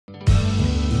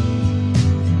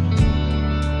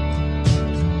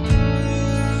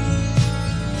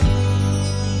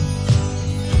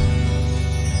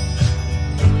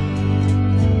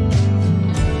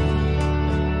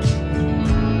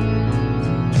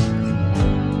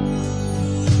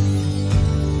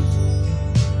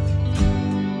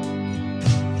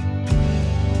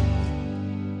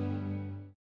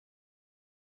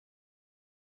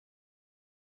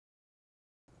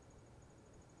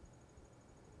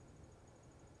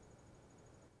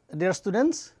Dear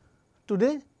students,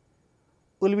 today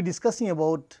we will be discussing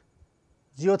about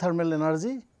geothermal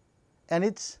energy and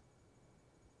its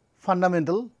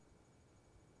fundamental,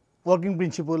 working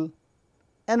principle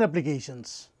and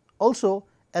applications. Also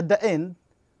at the end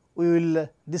we will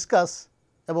discuss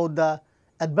about the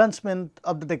advancement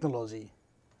of the technology.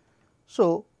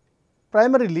 So,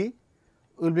 primarily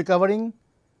we will be covering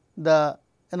the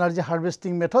energy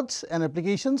harvesting methods and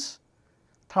applications,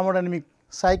 thermodynamic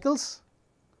cycles,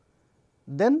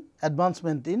 then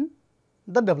advancement in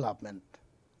the development.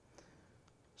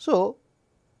 So,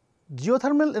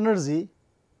 geothermal energy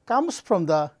comes from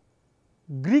the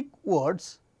Greek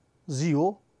words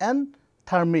geo and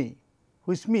thermi,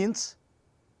 which means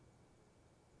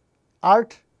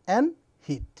earth and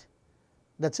heat,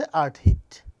 that is earth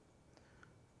heat.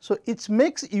 So, it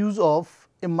makes use of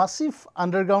a massive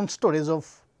underground storage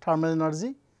of thermal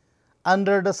energy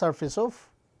under the surface of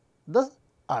the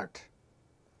earth.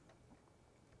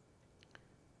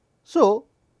 So,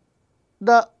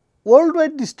 the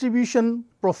worldwide distribution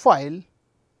profile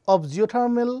of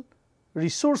geothermal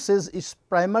resources is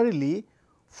primarily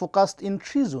focused in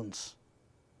three zones.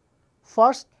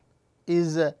 First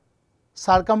is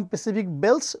Circum-Pacific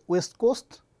Belt's west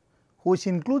coast, which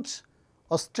includes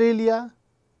Australia,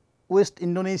 West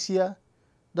Indonesia,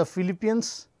 the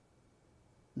Philippines,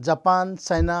 Japan,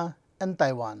 China and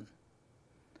Taiwan,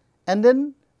 and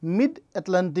then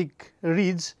Mid-Atlantic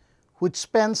ridge, which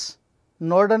spans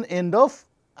northern end of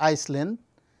Iceland,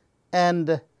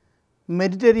 and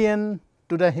Mediterranean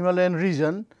to the Himalayan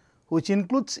region, which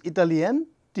includes Italy and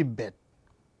Tibet.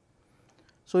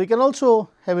 So, we can also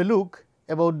have a look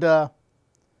about the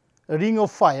ring of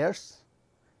fires.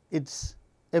 It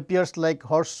appears like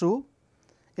horseshoe.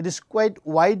 It is quite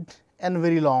wide and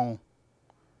very long.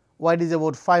 Wide is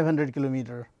about 500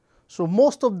 kilometer. So,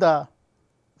 most of the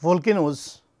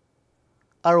volcanoes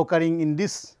are occurring in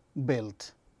this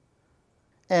belt,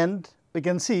 and we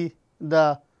can see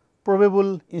the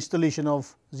probable installation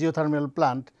of geothermal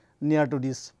plant near to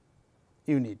this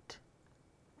unit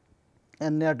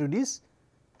and near to this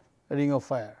ring of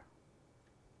fire.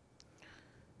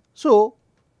 So,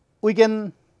 we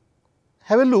can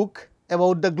have a look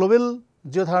about the global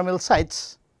geothermal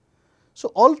sites.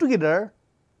 So, altogether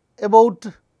about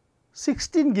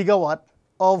 16 gigawatt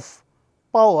of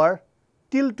power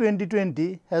till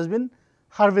 2020 has been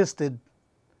harvested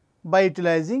by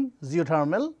utilizing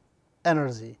geothermal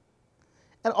energy,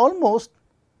 and almost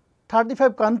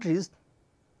 35 countries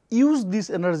use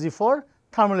this energy for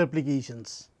thermal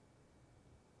applications,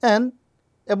 and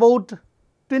about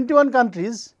 21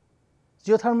 countries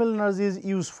geothermal energy is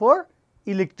used for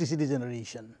electricity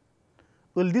generation.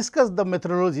 We will discuss the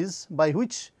methodologies by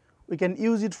which we can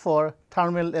use it for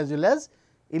thermal as well as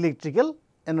electrical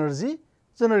energy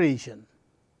generation.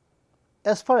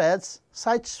 As far as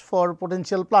sites for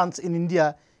potential plants in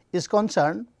India is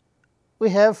concerned,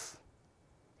 we have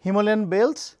Himalayan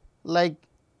belts like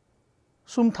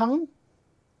Sumthang,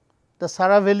 the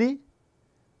Sara Valley,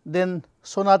 then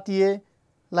Sonatie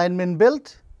lineman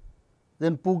belt,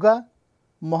 then Puga,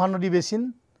 Mahanadi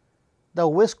basin, the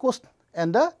west coast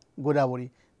and the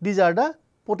Godavari. These are the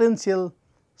potential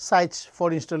sites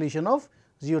for installation of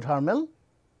geothermal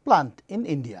plant in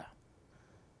India.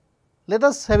 Let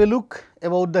us have a look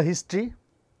about the history.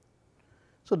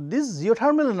 So, this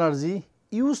geothermal energy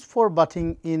used for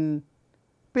bathing in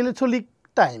Paleolithic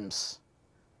times.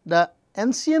 The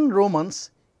ancient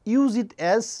Romans used it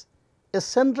as a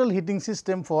central heating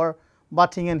system for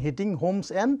bathing and heating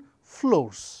homes and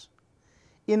floors.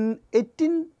 In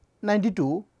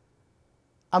 1892,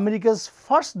 America's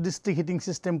first district heating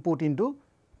system put into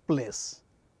place,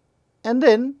 and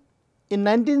then in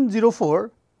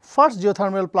 1904 first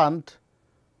geothermal plant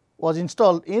was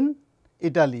installed in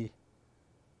Italy.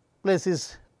 Place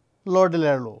is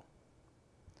Lordellarlo.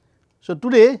 So,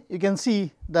 today you can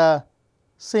see the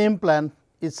same plant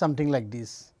is something like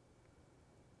this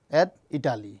at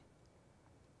Italy.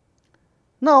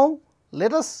 Now,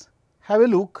 let us have a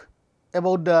look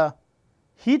about the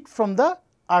heat from the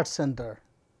earth center.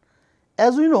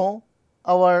 As we know,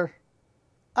 our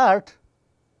earth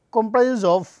comprises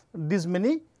of these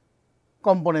many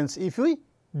components if we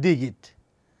dig it.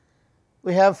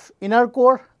 We have inner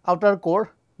core, outer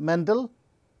core, mantle,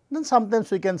 then sometimes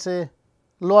we can say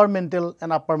lower mantle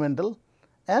and upper mantle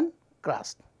and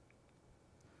crust.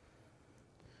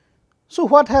 So,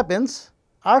 what happens?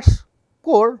 Earth's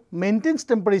core maintains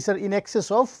temperature in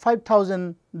excess of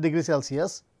 5000 degrees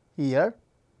Celsius here,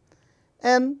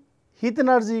 and heat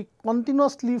energy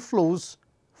continuously flows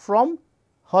from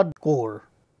hot core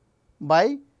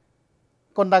by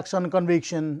conduction,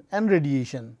 convection and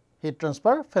radiation heat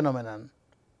transfer phenomenon.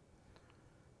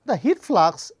 the heat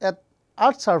flux at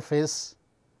Earth's surface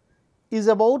is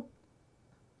about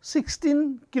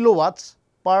 16 kilowatts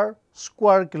per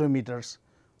square kilometers,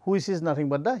 which is nothing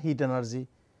but the heat energy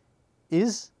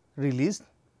is released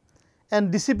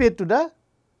and dissipate to the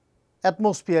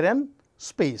atmosphere and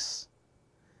space,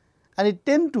 and it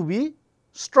tend to be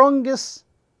strongest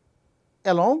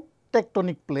along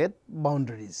tectonic plate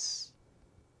boundaries.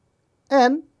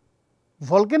 And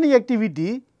volcanic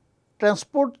activity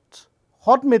transports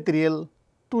hot material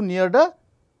to near the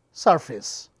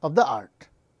surface of the earth.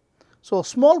 So,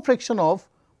 small fraction of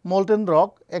molten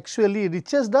rock actually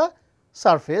reaches the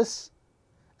surface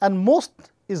and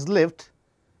most is left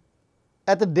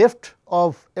at a depth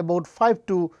of about 5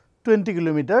 to 20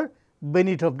 kilometer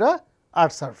beneath of the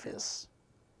earth surface.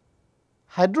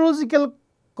 Hydrological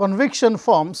convection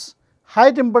forms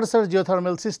high temperature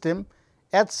geothermal system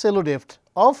at shallow depth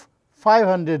of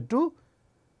 500 to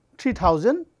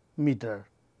 3000 meter,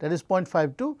 that is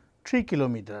 0.5 to 3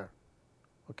 kilometer.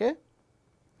 Okay.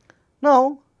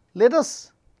 Now, let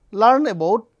us learn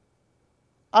about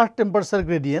earth temperature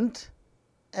gradient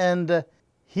and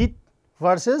heat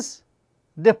versus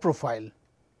depth profile.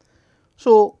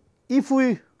 So, if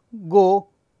we go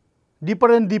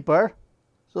deeper and deeper,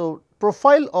 so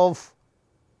profile of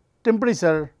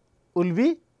temperature will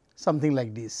be something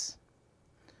like this.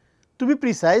 To be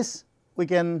precise, we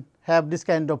can have this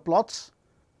kind of plots.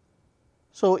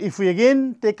 So, if we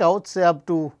again take out say up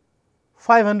to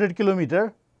 500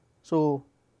 kilometer, so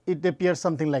it appears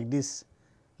something like this: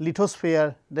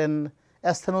 lithosphere, then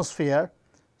asthenosphere.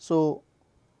 So,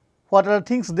 what are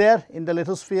things there in the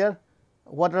lithosphere,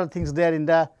 what are things there in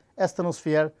the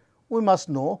asthenosphere, we must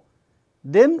know.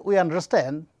 Then we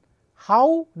understand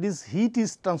how this heat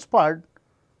is transferred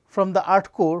from the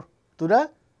earth core to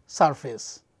the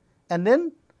surface, and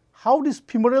then how these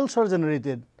fumaroles are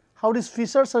generated, how these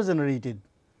fissures are generated.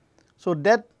 So,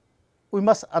 that we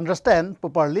must understand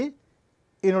properly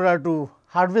in order to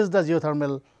harvest the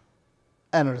geothermal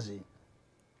energy.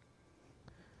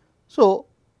 So,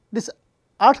 this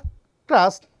earth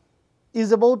crust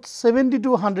is about 70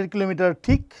 to 100 kilometer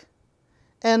thick,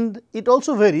 and it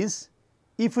also varies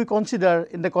if we consider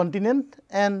in the continent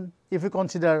and if we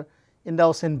consider in the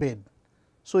ocean bed.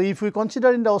 So, if we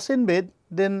consider in the ocean bed,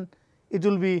 then it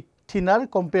will be thinner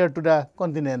compared to the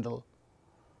continental.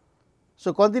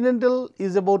 So, continental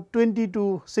is about 20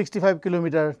 to 65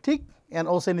 kilometer thick and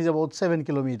ocean is about 7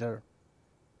 kilometer.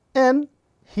 And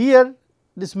here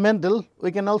this mantle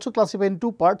we can also classify in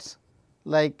two parts,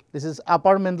 like this is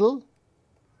upper mantle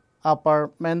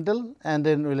and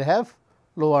then we will have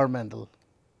lower mantle.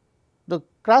 The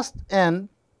crust and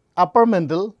upper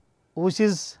mantle, which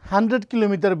is 100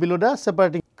 kilometer below the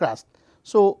separating crust.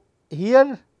 So,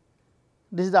 here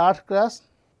this is the earth crust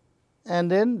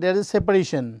and then there is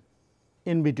separation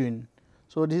in between.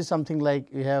 So, this is something like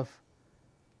we have,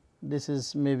 this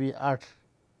is maybe earth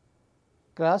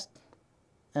crust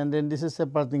and then this is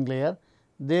separating layer,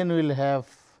 then we will have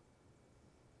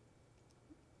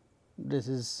this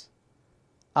is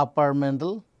upper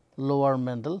mantle, lower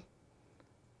mantle,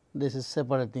 this is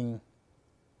separating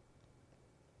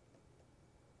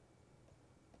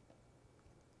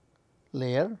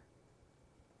layer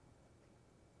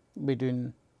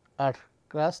between earth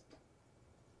crust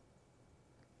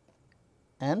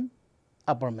and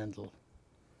upper mantle.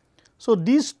 So,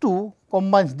 these two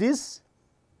combines this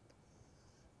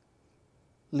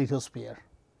lithosphere,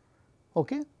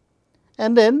 okay.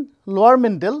 And then lower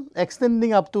mantle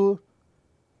extending up to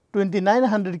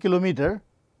 2900 kilometer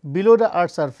below the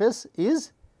earth surface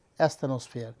is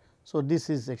asthenosphere. So, this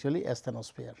is actually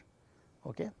asthenosphere.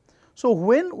 Okay. So,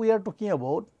 when we are talking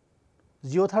about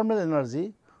geothermal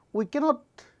energy, we cannot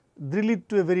drill it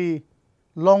to a very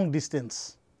long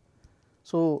distance.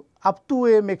 So, up to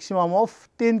a maximum of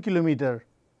 10 kilometer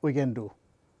we can do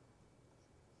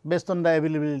based on the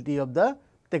availability of the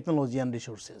technology and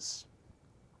resources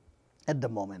at the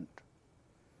moment.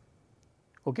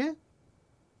 Okay.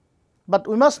 But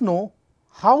we must know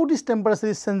how this temperature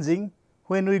is changing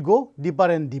when we go deeper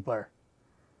and deeper.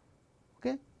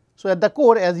 Okay. So, at the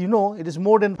core, as you know, it is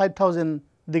more than 5000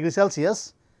 degrees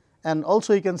Celsius, and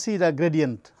also you can see the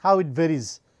gradient, how it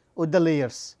varies with the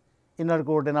layers, inner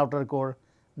core and outer core,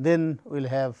 then we will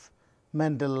have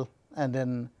mantle and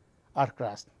then earth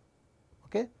crust.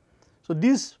 Okay. So,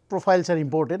 these profiles are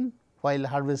important while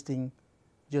harvesting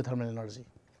geothermal energy.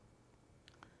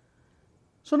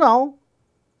 So, now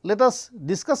let us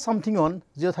discuss something on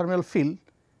geothermal field,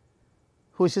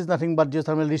 which is nothing but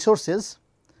geothermal resources.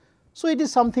 So, it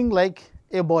is something like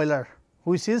a boiler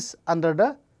which is under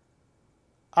the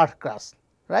earth crust,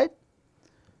 right.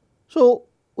 So,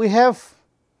 we have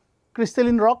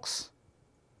crystalline rocks,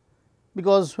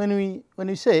 because when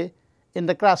we say in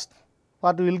the crust,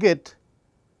 what we will get?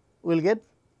 We will get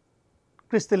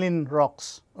crystalline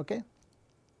rocks. Okay.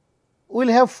 We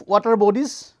will have water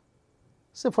bodies.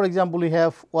 Say for example, we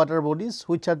have water bodies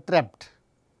which are trapped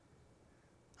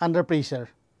under pressure.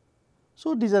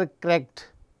 So, these are cracked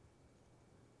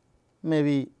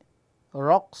maybe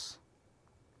rocks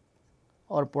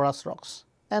or porous rocks,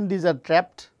 and these are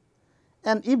trapped,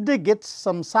 and if they get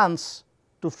some chance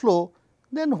to flow,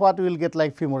 then what we will get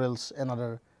like fumaroles and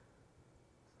other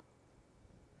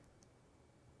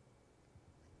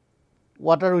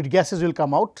water with gases will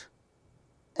come out,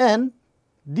 and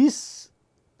this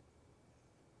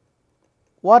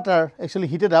water actually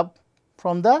heated up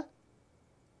from the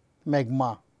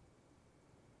magma,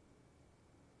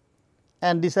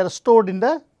 and these are stored in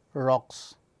the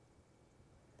rocks,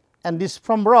 and this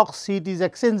from rocks heat is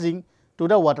exchanging to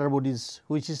the water bodies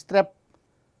which is trapped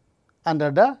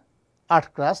under the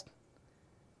earth crust,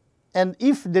 and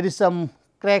if there is some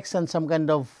cracks and some kind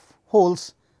of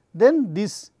holes, then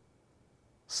this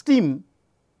steam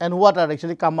and water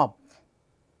actually come up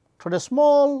through the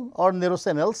small or narrow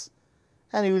channels,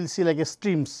 and you will see like a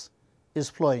streams is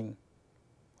flowing.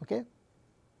 Okay.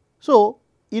 So,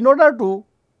 in order to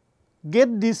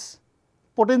get this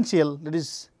potential, that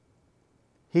is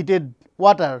heated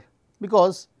water,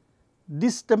 because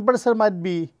this temperature might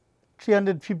be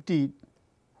 350,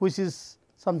 which is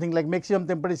something like maximum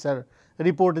temperature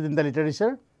reported in the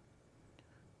literature.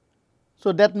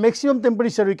 So, that maximum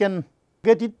temperature we can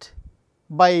get it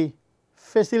by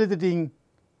facilitating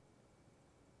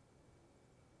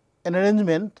an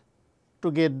arrangement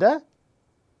to get the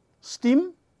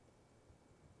steam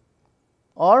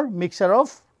or mixture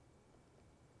of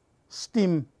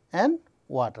steam and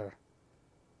water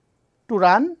to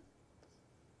run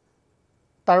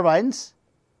turbines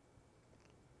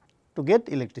to get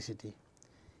electricity.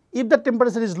 If the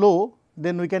temperature is low,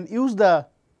 then we can use the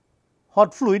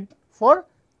hot fluid for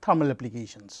thermal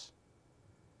applications.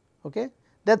 Okay.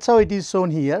 That is how it is shown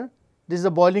here. This is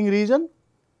the boiling region,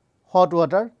 hot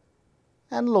water,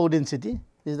 and low density.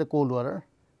 This is the cold water.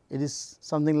 It is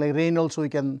something like rain also we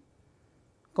can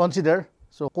consider.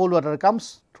 So, cold water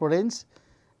comes through rains,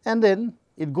 and then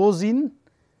it goes in,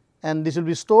 and this will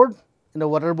be stored in the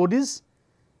water bodies,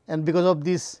 and because of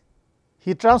this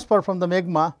heat transfer from the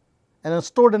magma and a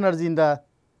stored energy in the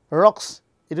rocks,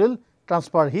 it will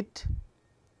transfer heat,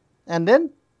 and then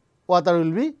water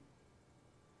will be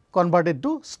converted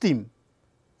to steam,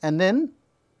 and then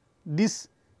this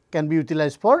can be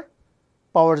utilized for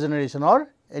power generation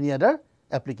or any other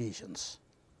applications.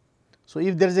 So,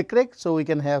 if there is a crack, so we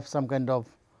can have some kind of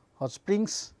hot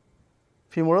springs,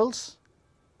 fumaroles,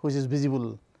 which is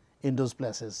visible in those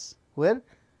places where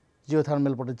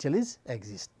geothermal potential is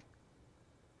exist.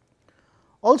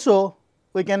 Also,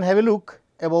 we can have a look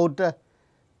about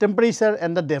temperature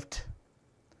and the depth.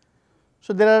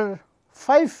 So, there are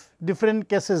 5 different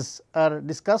cases are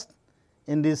discussed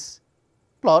in this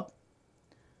plot.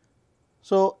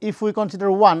 So, if we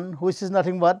consider one, which is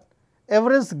nothing but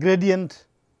average gradient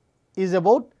is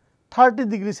about 30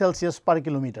 degrees Celsius per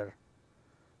kilometer.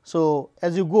 So,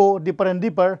 as you go deeper and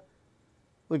deeper,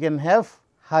 we can have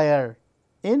higher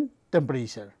in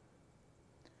temperature,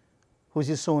 which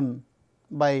is shown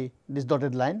by this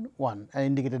dotted line 1 and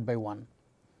indicated by 1.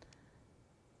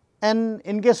 And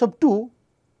in case of 2,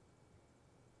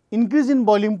 increase in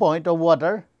boiling point of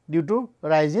water due to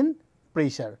rise in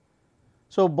pressure.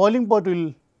 So, boiling point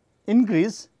will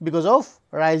increase because of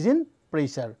rise in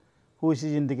pressure, which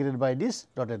is indicated by this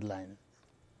dotted line.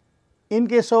 In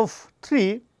case of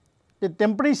 3, the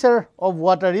temperature of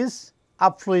water is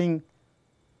upflowing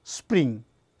spring.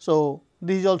 So,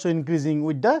 this is also increasing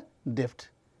with the depth.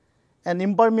 An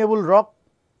impermeable rock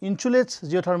insulates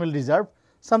geothermal reserve.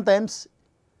 Sometimes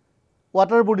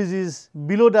water bodies is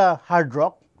below the hard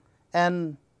rock,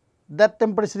 and that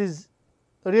temperature is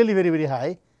really very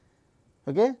high.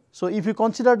 Okay. So, if you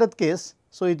consider that case,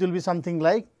 so it will be something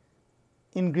like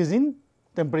increase in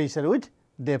temperature with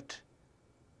depth.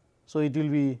 So, it will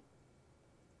be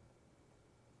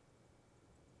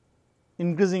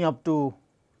increasing up to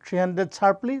 300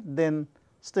 sharply, then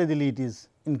steadily it is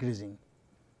increasing.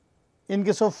 In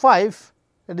case of 5,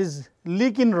 that is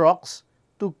leak in rocks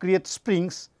to create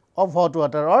springs of hot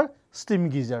water or steam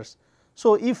geysers.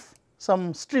 So, if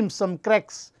some streams, some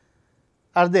cracks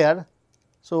are there,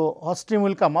 so hot steam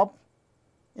will come up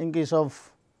in case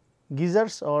of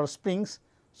geysers or springs.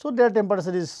 So, their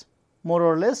temperature is more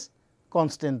or less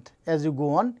constant as you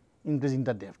go on increasing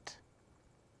the depth.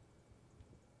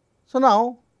 So,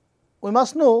 now we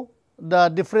must know the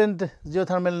different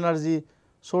geothermal energy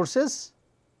sources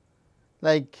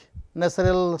like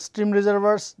natural stream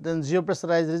reservoirs, then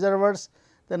geopressurized reservoirs,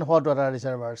 then hot water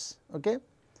reservoirs. Okay.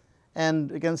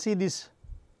 And we can see these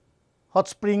hot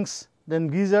springs, then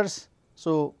geysers.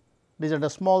 So, these are the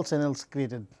small channels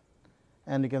created,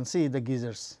 and you can see the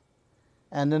geysers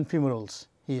and then fumaroles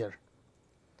here.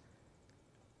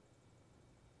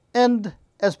 And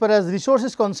as far as resource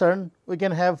is concerned, we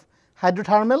can have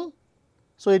hydrothermal.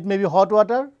 So, it may be hot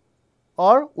water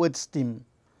or wet steam.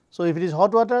 So, if it is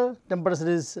hot water, temperature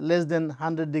is less than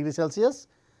 100 degree Celsius,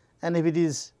 and if it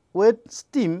is wet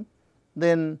steam,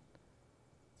 then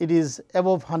it is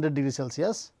above 100 degree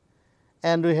Celsius.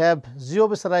 And we have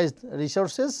geopressurized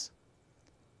resources.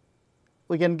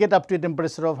 We can get up to a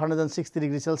temperature of 160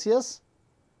 degree Celsius.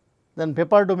 Then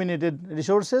vapor dominated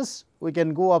resources, we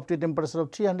can go up to a temperature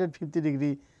of 350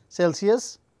 degree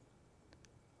Celsius.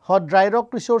 Hot dry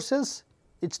rock resources,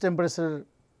 its temperature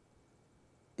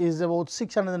is about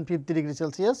 650 degree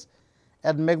Celsius,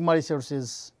 and magma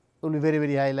resources will be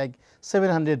very high, like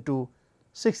 700 to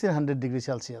 1600 degree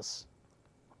Celsius.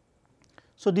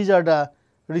 So, these are the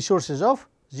resources of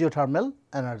geothermal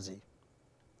energy.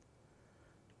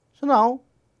 So, now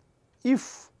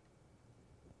if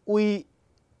we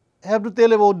have to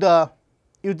tell about the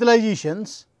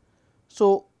utilizations,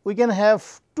 so we can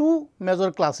have two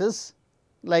major classes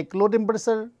like low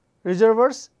temperature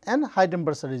reservoirs and high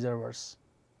temperature reservoirs.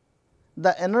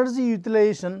 The energy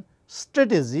utilization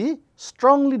strategy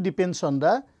strongly depends on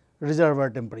the reservoir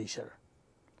temperature.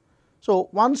 So,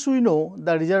 once we know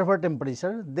the reservoir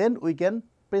temperature, then we can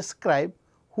prescribe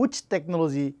which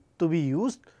technology to be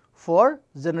used for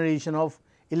generation of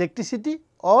electricity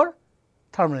or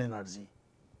thermal energy.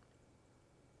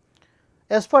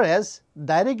 As far as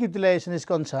direct utilization is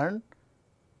concerned,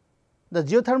 the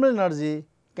geothermal energy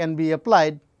can be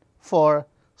applied for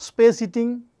space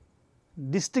heating,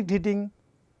 district heating,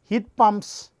 heat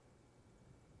pumps,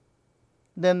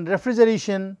 then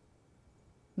refrigeration,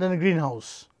 then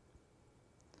greenhouse,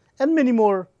 and many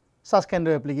more such kind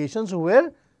of applications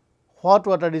where hot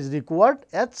water is required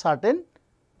at certain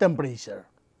temperature.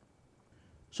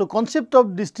 So, concept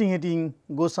of district heating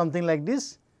goes something like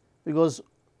this, because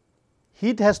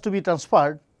heat has to be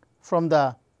transferred from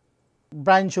the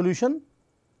brine solution,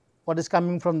 what is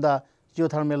coming from the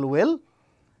geothermal well,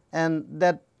 and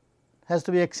that has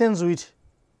to be exchanged with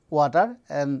water,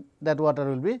 and that water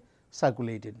will be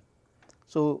circulated.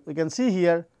 So, we can see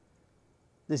here,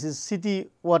 this is city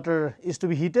water is to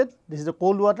be heated, this is the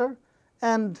cold water,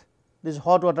 and this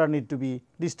hot water need to be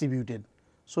distributed.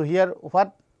 So, here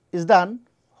what is done,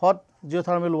 hot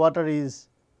geothermal water is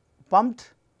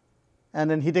pumped, and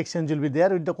then heat exchange will be there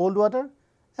with the cold water,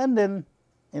 and then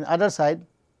in other side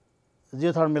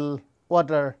geothermal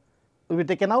water will be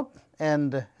taken out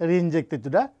and re-injected to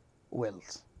the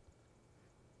wells.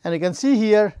 And you can see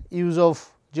here use of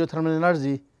geothermal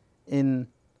energy in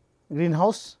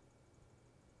greenhouse,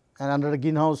 and under the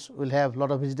greenhouse we will have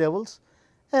lot of vegetables,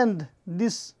 and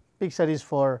this picture is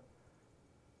for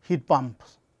heat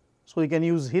pumps. So, we can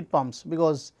use heat pumps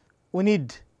because we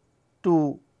need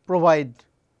to provide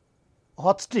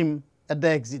hot stream at the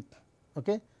exit.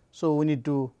 Okay. So, we need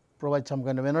to provide some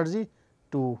kind of energy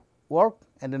to work,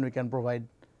 and then we can provide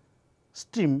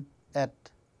steam at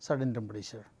certain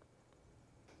temperature.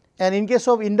 And in case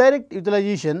of indirect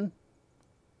utilization,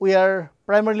 we are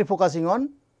primarily focusing on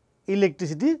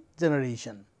electricity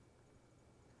generation.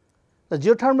 The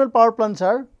geothermal power plants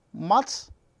are much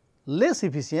less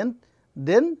efficient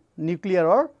than nuclear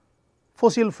or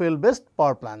fossil fuel based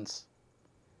power plants,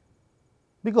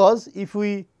 because if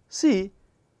we see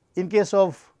in case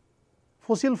of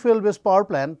fossil fuel based power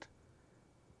plant,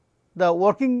 the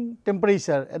working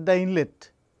temperature at the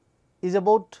inlet is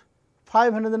about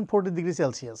 540 degrees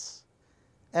Celsius,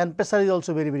 and pressure is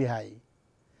also very high.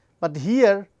 But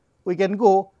here we can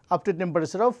go up to a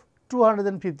temperature of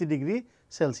 250 degree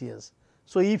Celsius.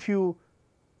 So, if you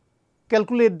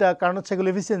calculate the Carnot cycle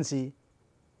efficiency,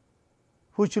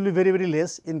 which will be very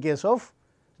less in case of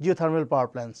geothermal power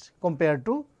plants compared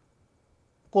to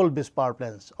coal based power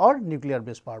plants or nuclear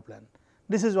based power plant.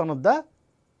 This is one of the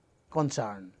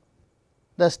concern.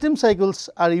 The steam cycles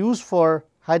are used for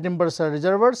high temperature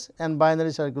reservoirs, and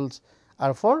binary cycles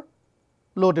are for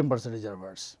low temperature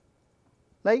reservoirs.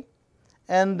 Like,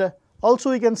 and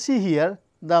also we can see here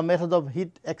the method of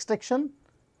heat extraction,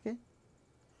 okay,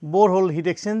 borehole heat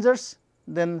exchangers,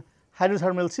 then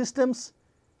hydrothermal systems,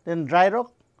 then dry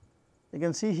rock. You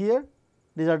can see here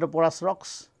these are the porous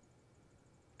rocks,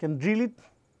 you can drill it,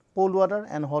 cold water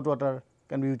and hot water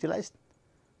can be utilized.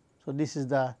 So, this is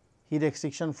the heat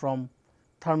extraction from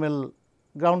thermal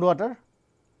groundwater.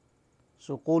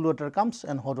 So, cold water comes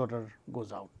and hot water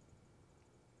goes out.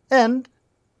 And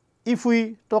if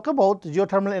we talk about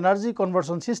geothermal energy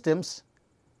conversion systems,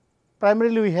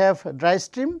 primarily we have dry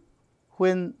stream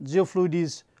when geofluid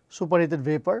is superheated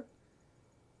vapor,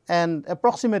 and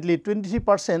approximately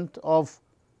 23% of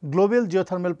global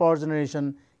geothermal power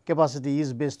generation capacity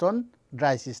is based on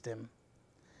dry system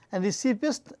and is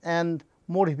cheapest and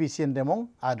more efficient among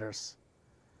others.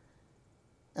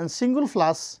 And single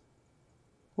flash,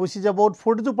 which is about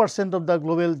 42% of the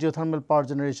global geothermal power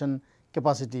generation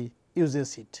capacity,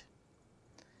 uses it,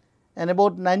 and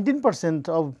about 19%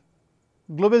 of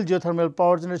global geothermal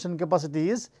power generation capacity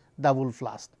is double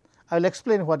flash. I will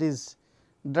explain what is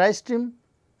dry stream,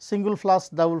 single flash,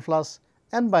 double flash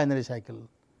and binary cycle.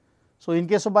 So, in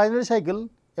case of binary cycle,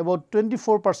 about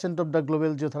 24% of the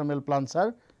global geothermal plants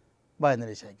are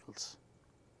binary cycles.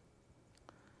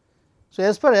 So,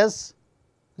 as far as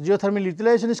geothermal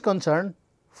utilization is concerned,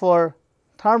 for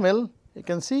thermal, you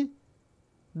can see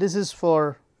this is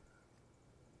for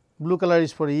blue color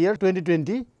is for year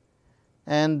 2020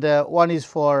 and one is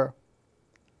for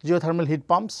geothermal heat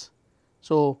pumps.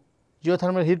 So,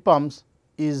 geothermal heat pumps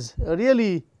is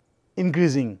really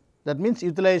increasing, that means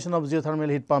utilization of geothermal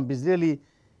heat pump is really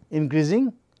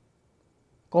increasing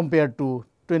compared to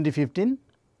 2015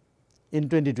 in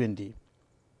 2020,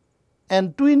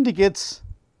 and 2 indicates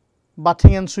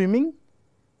bathing and swimming,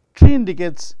 3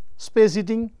 indicates space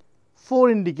heating, 4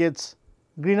 indicates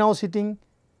greenhouse heating,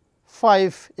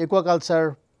 5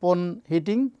 aquaculture pond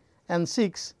heating and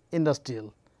 6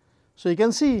 industrial. So, you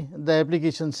can see the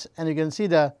applications and you can see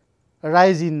the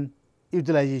rise in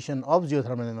utilization of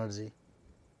geothermal energy.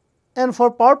 And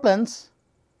for power plants,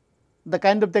 the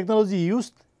kind of technology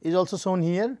used is also shown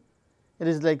here. It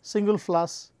is like single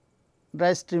flash,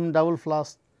 dry stream, double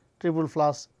flash, triple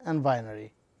flash and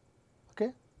binary.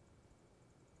 Okay.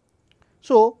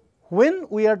 So, when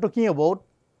we are talking about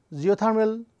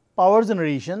geothermal power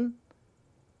generation,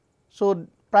 so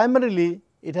primarily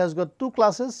it has got 2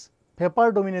 classes,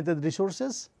 vapor dominated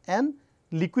resources and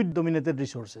liquid dominated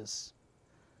resources.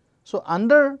 So,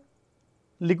 under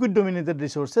liquid dominated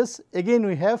resources, again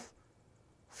we have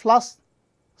flash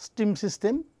steam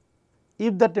system.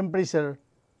 If the temperature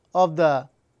of the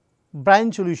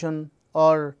brine solution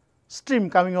or stream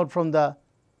coming out from the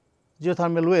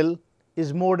geothermal well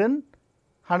is more than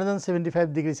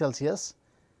 175 degrees Celsius,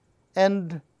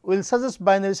 and we will suggest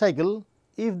binary cycle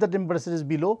if the temperature is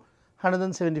below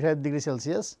 175 degrees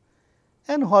Celsius,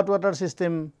 and hot water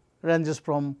system ranges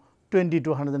from 20 to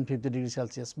 150 degrees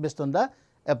Celsius based on the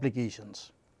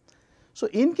applications. So,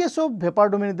 in case of vapor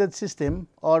dominated system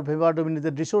or vapor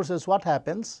dominated resources, what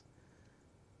happens?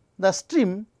 The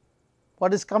stream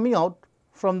what is coming out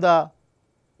from the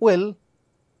well,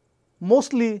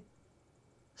 mostly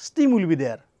steam will be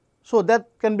there. So, that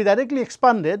can be directly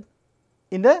expanded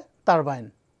in the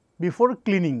turbine before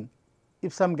cleaning.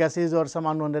 If some gases or some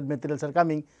unwanted materials are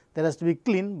coming, that has to be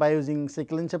cleaned by using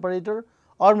cyclone separator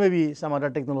or maybe some other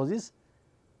technologies.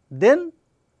 Then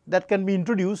that can be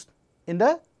introduced in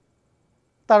the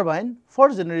turbine for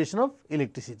generation of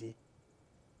electricity.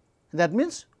 That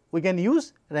means, we can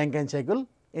use Rankine cycle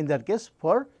in that case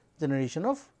for generation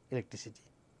of electricity.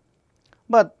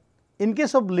 But in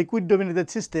case of liquid dominated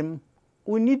system,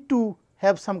 we need to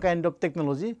have some kind of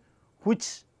technology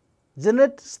which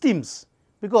generate steams,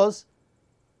 because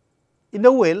in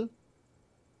the well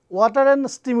water and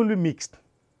steam will be mixed.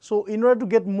 So, in order to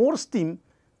get more steam,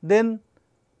 then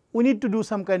we need to do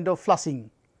some kind of flushing,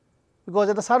 because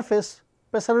at the surface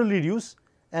pressure will reduce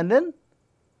and then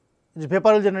the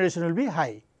vaporal generation will be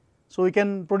high. So, we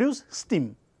can produce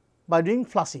steam by doing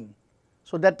flushing.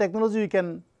 So, that technology we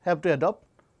can have to adopt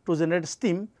to generate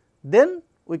steam, then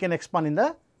we can expand in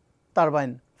the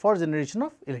turbine for generation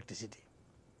of electricity.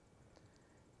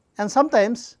 And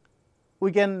sometimes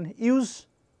we can use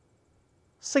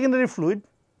secondary fluid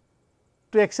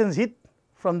to exchange heat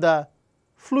from the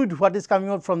fluid what is coming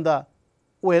out from the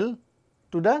well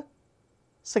to the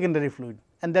secondary fluid,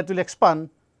 and that will expand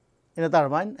in a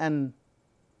turbine and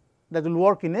that will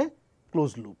work in a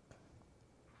closed loop.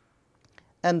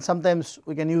 And sometimes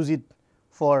we can use it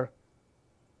for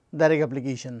direct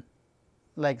application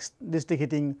like district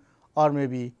heating or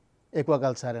maybe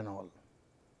aquaculture and all.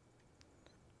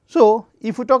 So,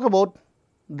 if we talk about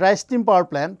dry steam power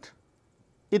plant,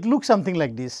 it looks something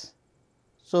like this.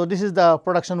 So, this is the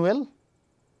production well,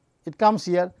 it comes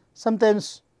here.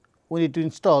 Sometimes we need to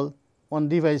install one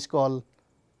device called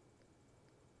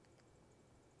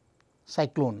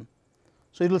cyclone.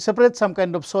 So, it will separate some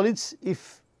kind of solids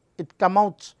if it come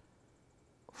out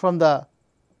from the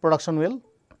production well,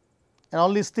 and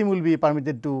only steam will be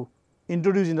permitted to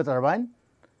introduce in the turbine,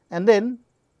 and then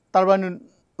turbine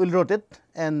will rotate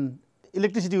and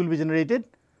electricity will be generated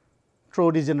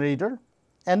through this generator,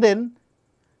 and then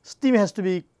steam has to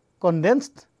be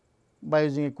condensed by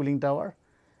using a cooling tower,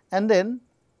 and then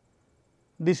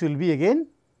this will be again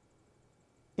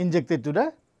injected to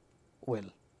the well.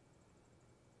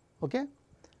 Okay.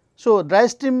 So, dry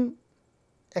steam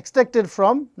extracted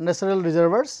from natural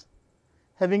reservoirs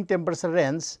having temperature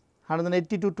range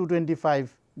 180 to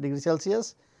 225 degree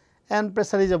Celsius and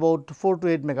pressure is about 4 to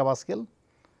 8 megapascal,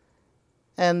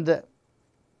 and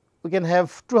we can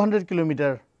have 200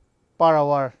 kilometer per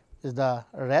hour is the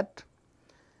rate,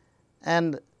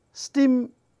 and steam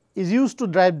is used to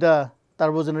drive the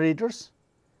turbo generators,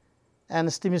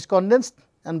 and steam is condensed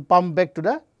and pumped back to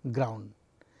the ground,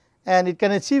 and it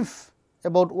can achieve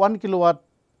about 1 kilowatt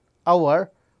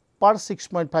hour per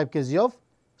 6.5 kg of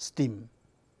steam,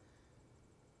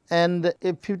 and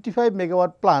a 55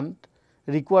 megawatt plant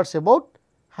requires about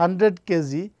 100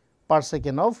 kg per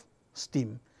second of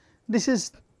steam. This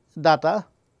is data,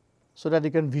 so that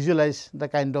you can visualize the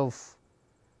kind of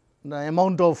the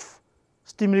amount of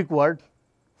steam required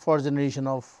for generation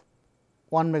of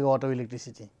 1 megawatt of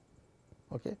electricity.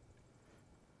 Okay.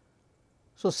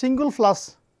 So, single flash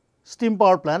steam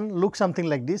power plant looks something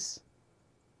like this.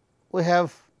 We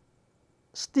have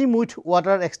steam with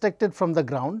water extracted from the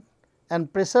ground,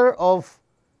 and pressure of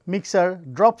mixer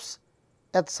drops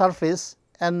at surface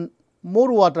and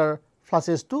more water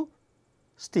flushes to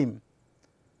steam.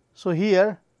 So,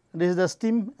 here this is the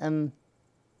steam and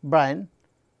brine.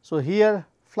 So, here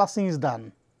flushing is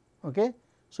done. Okay.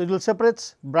 So, it will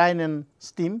separate brine and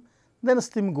steam, then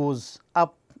steam goes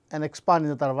up and expand in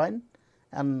the turbine,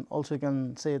 and also you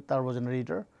can say turbo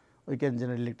generator, we can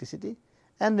generate electricity,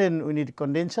 and then we need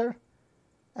condenser,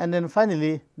 and then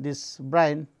finally, this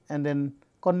brine and then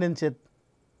condensate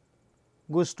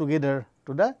goes together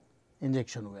to the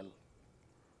injection well.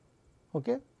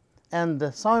 Okay.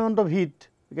 And some amount of heat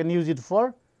we can use it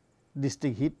for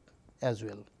district heat as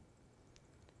well.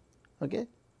 Okay.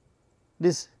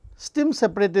 This steam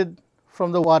separated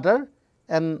from the water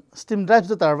and steam drives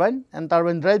the turbine, and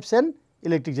turbine drives an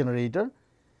electric generator,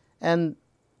 and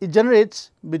it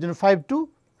generates between 5 to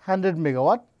 100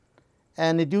 megawatt,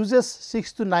 and it uses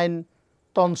 6 to 9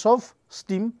 tons of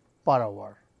steam per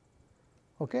hour.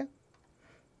 Okay.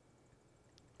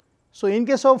 So, in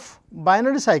case of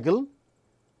binary cycle,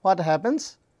 what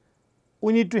happens?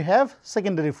 We need to have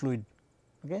secondary fluid.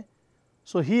 Okay.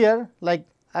 So, here like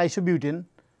isobutane,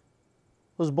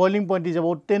 whose boiling point is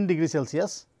about 10 degrees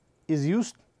Celsius, is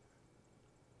used,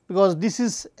 because this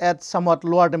is at somewhat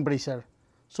lower temperature.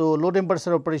 So, low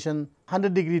temperature operation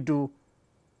 100 degree to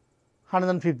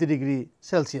 150 degree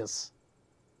Celsius.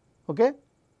 Okay.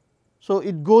 So,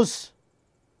 it goes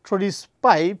through this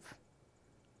pipe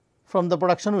from the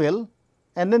production well,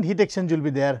 and then heat exchange will be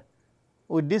there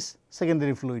with this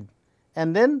secondary fluid,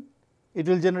 and then it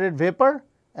will generate vapor,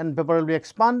 and vapor will be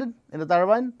expanded in the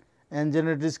turbine and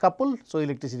generate this couple. So,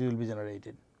 electricity will be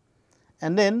generated,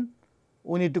 and then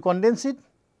we need to condense it,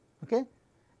 okay,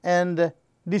 and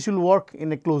this will work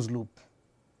in a closed loop,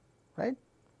 right.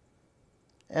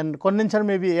 And condenser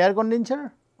may be air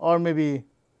condenser or maybe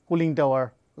cooling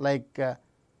tower like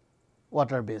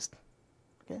water based.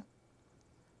 Okay.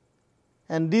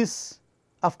 And this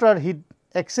after heat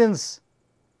exchange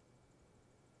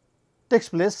takes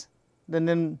place,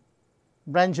 then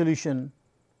brine solution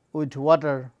with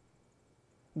water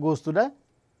goes to the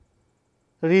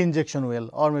reinjection well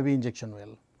or maybe injection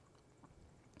well.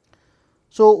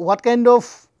 So, what kind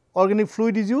of organic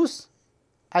fluid is used?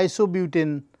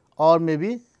 Isobutane or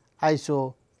maybe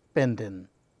isopentane.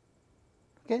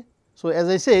 Okay. So, as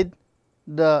I said,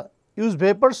 the use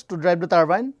vapors to drive the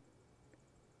turbine,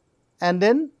 and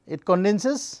then it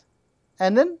condenses,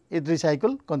 and then it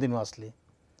recycle continuously,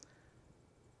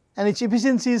 and its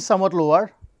efficiency is somewhat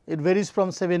lower. It varies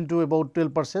from 7 to about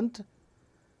 12%,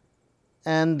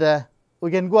 and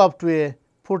we can go up to a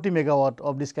 40 megawatt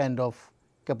of this kind of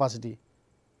capacity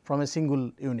from a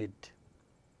single unit.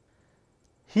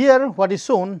 Here what is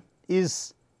shown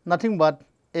is nothing but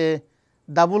a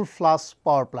double flash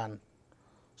power plant.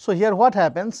 So, here what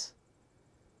happens?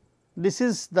 This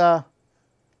is the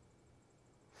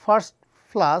first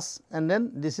flash and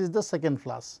then this is the second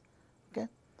flash. Okay.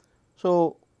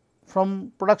 So,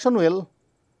 from production well,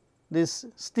 this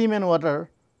steam and water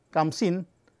comes in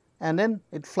and then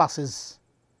it flashes.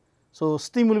 So,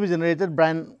 steam will be generated,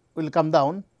 brine will come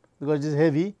down because it is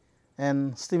heavy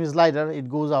and steam is lighter, it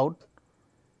goes out,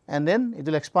 and then it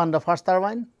will expand the first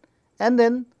turbine, and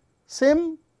then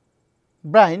same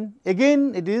brine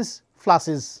again it is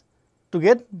flashes to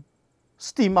get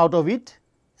steam out of it,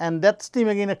 and that steam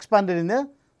again expanded in the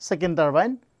second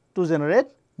turbine to generate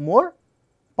more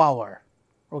power.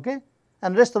 Okay.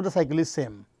 and rest of the cycle is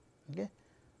same. Okay.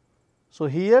 So,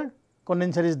 here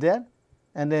condenser is there,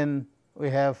 and then we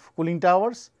have cooling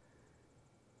towers,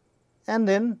 and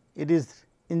then it is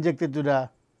injected to the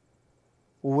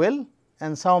well,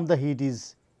 and some of the heat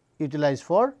is utilized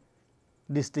for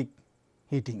district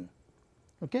heating.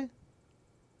 Okay.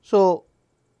 So,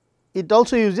 it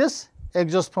also uses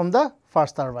exhaust from the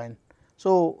first turbine.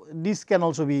 So, this can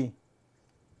also be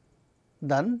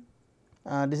done.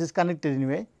 This is connected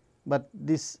anyway, but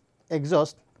this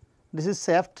exhaust, this is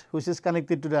shaft which is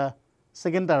connected to the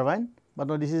second turbine, but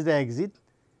now this is the exit.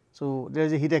 So, there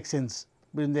is a heat exchange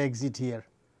between the exit here,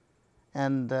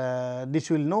 and this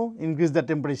will now increase the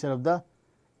temperature of the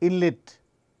inlet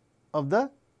of the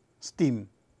steam,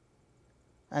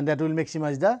 and that will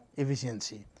maximize the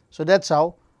efficiency. So, that is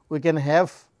how we can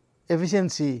have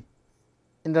efficiency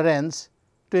in the range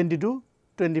 20 to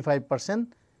 25%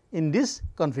 in this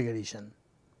configuration.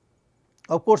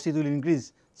 Of course, it will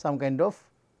increase some kind of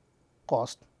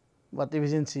cost, but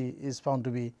efficiency is found to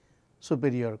be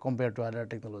superior compared to other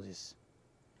technologies.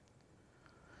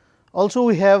 Also,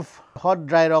 we have hot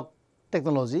dry rock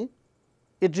technology.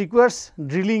 It requires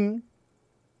drilling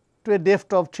to a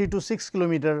depth of 3 to 6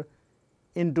 kilometer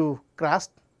into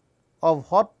crust of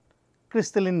hot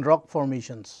crystalline rock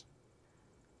formations,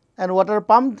 and water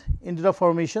pumped into the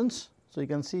formations. So, you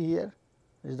can see here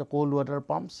this is the cold water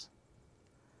pumps,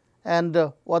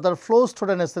 and water flows through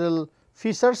the natural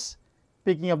fissures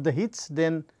picking up the heats.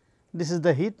 Then this is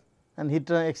the heat, and heat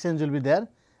exchange will be there,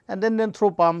 and then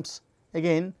through pumps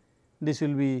again this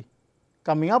will be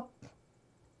coming up,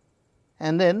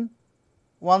 and then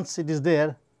once it is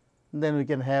there, then we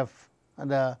can have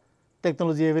the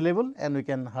technology available and we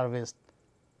can harvest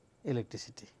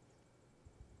electricity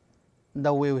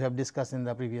the way we have discussed in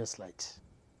the previous slides.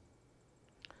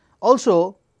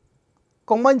 Also,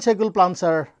 combined cycle plants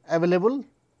are available,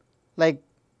 like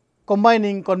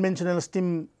combining conventional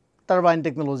steam turbine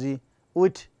technology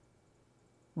with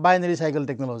binary cycle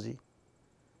technology.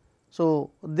 So,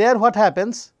 there what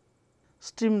happens,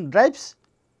 steam drives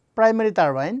primary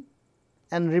turbine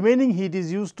and remaining heat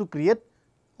is used to create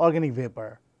organic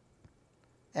vapor,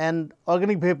 and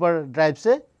organic vapor drives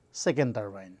a second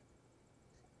turbine.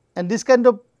 And this kind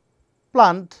of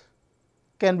plant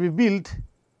can be built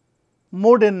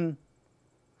more than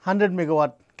 100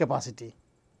 megawatt capacity.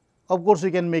 Of course,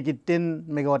 we can make it 10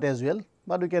 megawatt as well,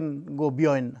 but we can go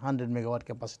beyond 100 megawatt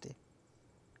capacity.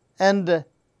 And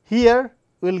here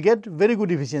we will get very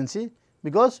good efficiency,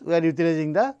 because we are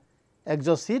utilizing the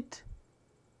exhaust heat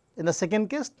in the second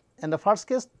case, and the first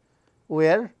case we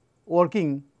are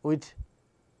working with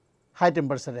high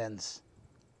temperature ends.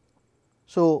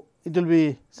 So, it will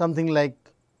be something like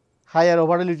higher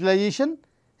overall utilization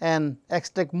and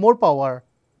extract more power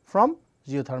from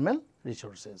geothermal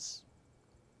resources.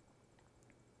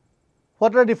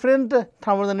 What are different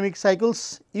thermodynamic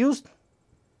cycles used?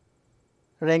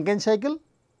 Rankine cycle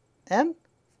and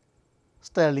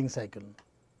Stirling cycle.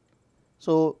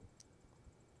 So,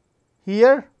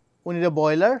 here we need a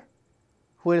boiler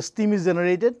where steam is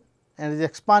generated and is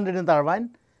expanded in the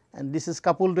turbine, and this is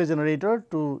coupled to a generator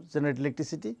to generate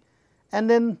electricity, and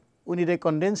then we need a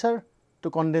condenser to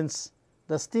condense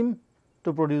the steam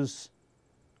to produce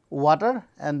water,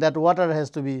 and that water has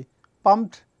to be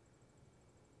pumped,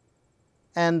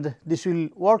 and this will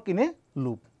work in a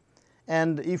loop.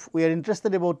 And if we are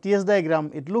interested about TS diagram,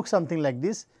 it looks something like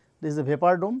this. This is the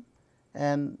vapor dome,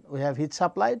 and we have heat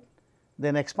supplied,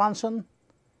 then expansion,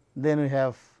 then we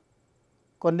have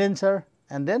condenser,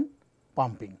 and then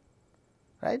pumping,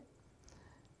 right.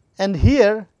 And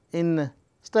here in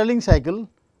Stirling cycle,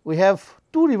 we have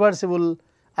two reversible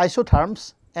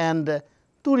isotherms and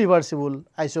two reversible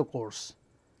isocores.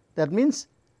 That means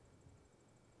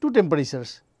two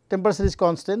temperatures. Temperature is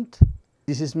constant.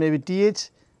 This is maybe TH,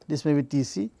 this may be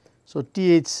TC. So,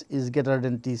 TH is greater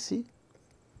than TC,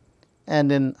 and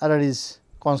then other is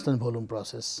constant volume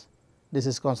process. This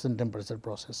is constant temperature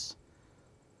process.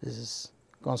 This is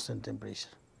constant temperature.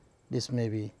 This may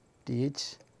be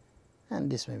TH and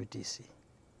this may be TC.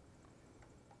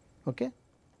 Okay.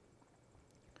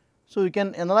 So, we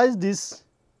can analyze this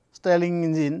Stirling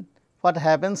engine. What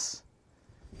happens,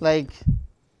 like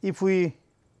if we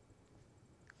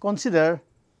consider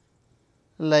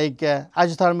like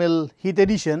isothermal heat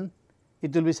addition,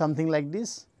 it will be something like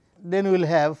this. Then we will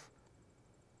have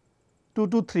 2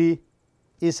 to 3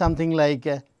 is something like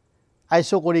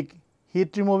isochoric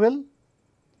heat removal,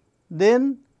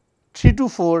 then 3 to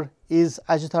 4 is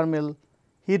isothermal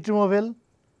heat removal,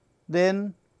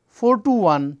 then 4 to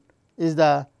 1 is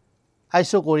the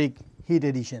isochoric heat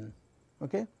addition.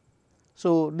 Okay.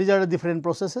 So, these are the different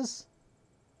processes,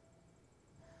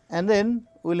 and then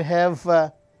we will have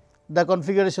the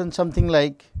configuration something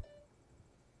like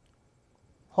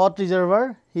hot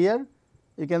reservoir. Here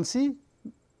you can see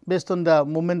based on the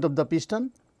movement of the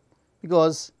piston,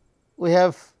 because we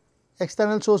have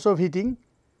external source of heating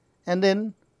and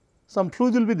then some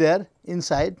fluid will be there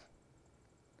inside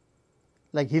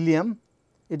like helium,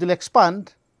 it will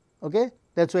expand, okay.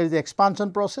 That is why it is the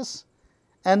expansion process,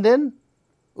 and then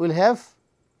we will have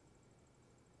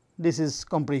this is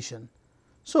compression.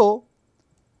 So,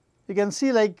 you can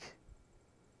see like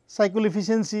cycle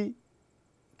efficiency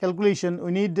calculation,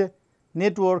 we need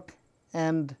net work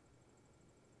and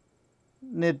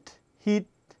net heat.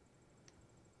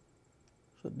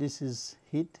 So, this is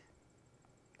heat.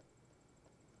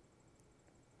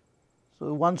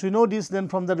 So, once we know this, then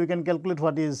from that we can calculate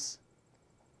what is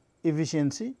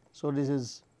efficiency. So, this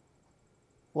is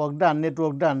work done, net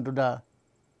work done to the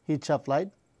heat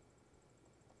supplied,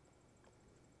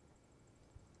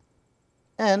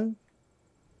 and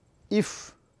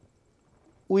if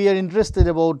we are interested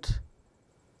about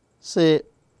say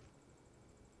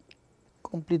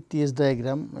complete TS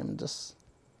diagram, I am just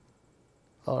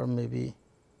or maybe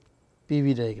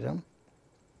PV diagram.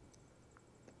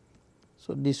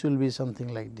 So, this will be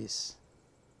something like this.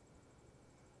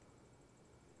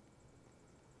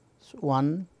 So,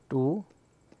 1, 2,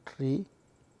 3,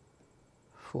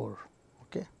 4.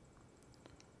 Okay.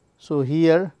 So,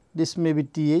 here this may be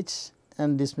TH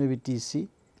and this may be TC,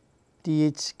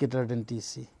 TH greater than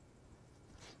TC.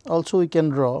 Also, we can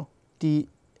draw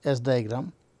TS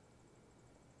diagram.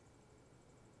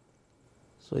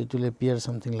 So, it will appear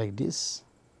something like this.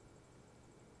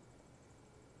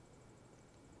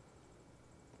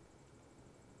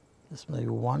 This may be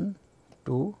 1,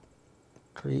 2,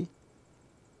 3,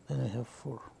 then we have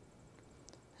 4,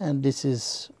 and this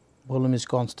is volume is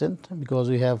constant because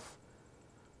we have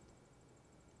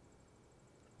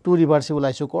 2 reversible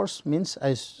isocores, means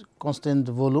constant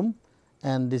volume,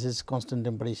 and this is constant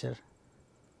temperature.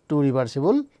 2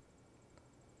 reversible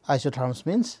isotherms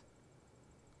means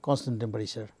constant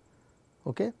temperature,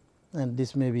 okay. And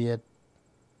this may be at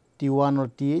T1 or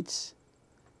TH,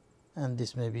 and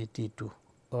this may be T2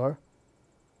 or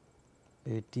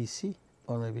maybe TC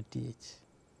or maybe TH.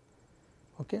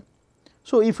 Okay.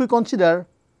 So, if we consider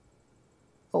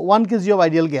 1 kg of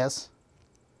ideal gas,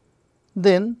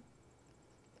 then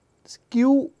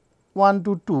Q1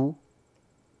 to 2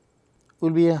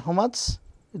 will be how much?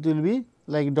 It will be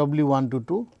like W1 to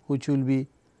 2, which will be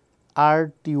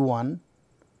RT1.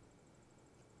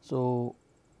 So,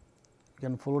 you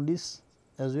can follow this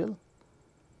as well,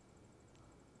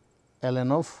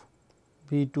 ln of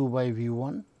V2 by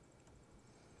V1,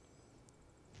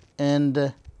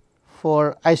 and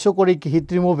for isochoric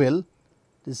heat removal,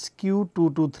 this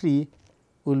Q2 to 3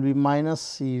 will be minus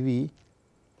Cv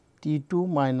T2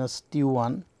 minus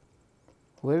T1,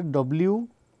 where W2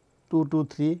 to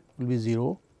 3 will be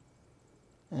 0,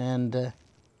 and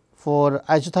for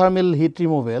isothermal heat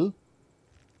removal,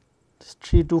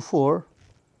 3 to 4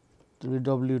 it will be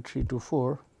W3 to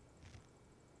 4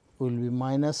 will be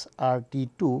minus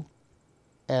RT2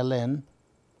 ln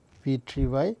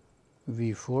V3 by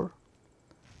V4,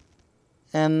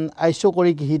 and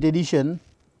isochoric heat addition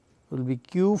will be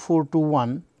Q4 to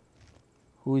 1,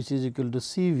 which is equal to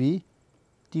Cv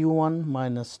T1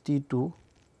 minus T2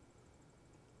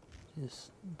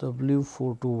 is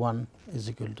W4 to 1 is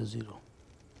equal to 0.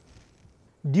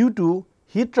 Due to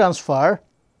heat transfer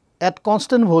at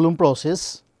constant volume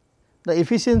process, the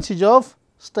efficiency of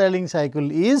Stirling cycle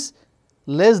is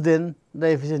less than the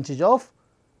efficiency of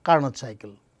Carnot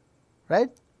cycle, right.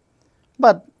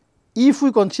 But if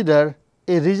we consider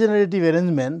a regenerative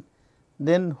arrangement,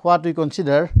 then what we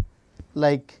consider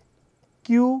like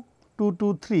Q2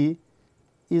 to 3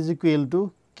 is equal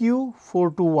to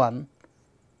Q4 to 1.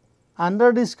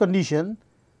 Under this condition,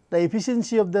 the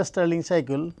efficiency of the Stirling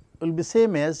cycle will be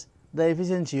same as the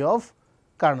efficiency of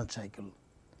Carnot cycle.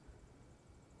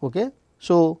 Okay.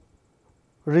 So,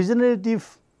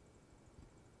 regenerative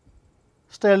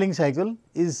Stirling cycle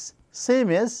is same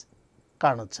as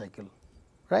Carnot cycle,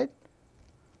 right.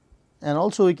 And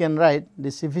also we can write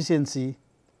this efficiency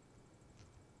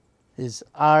is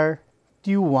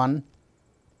RT1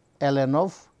 ln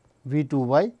of V2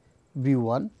 by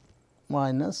V1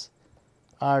 minus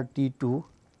RT2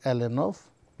 ln of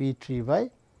V3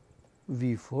 by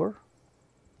V4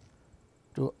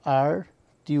 to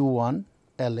RT1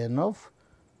 ln of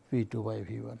V2 by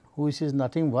V1, which is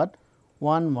nothing but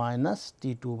 1 minus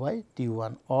T2 by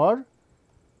T1 or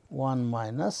 1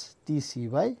 minus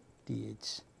Tc by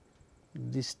Th.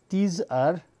 These T's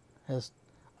are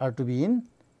to be in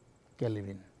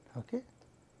Kelvin, okay,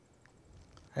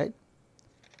 right.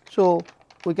 So,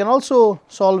 we can also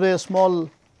solve a small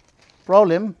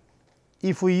problem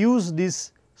if we use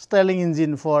this Stirling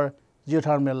engine for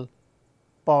geothermal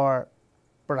power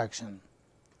production.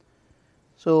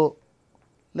 So,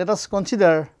 let us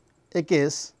consider a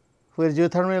case where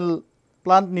geothermal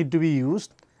plant need to be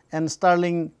used and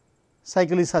Stirling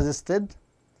cycle is suggested.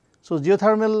 So,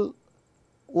 geothermal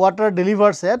water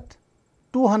delivers at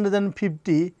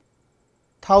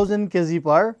 250,000 kg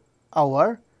per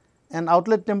hour and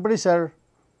outlet temperature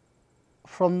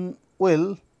from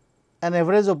well and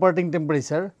average operating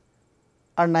temperature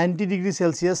are 90 degree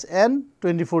Celsius and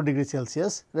 24 degree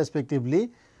Celsius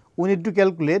respectively. We need to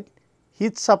calculate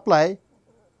heat supply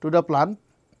to the plant,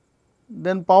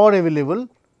 then power available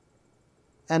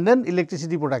and then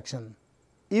electricity production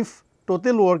if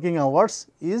total working hours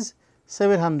is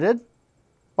 700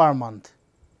 per month,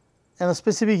 and a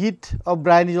specific heat of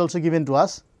brine is also given to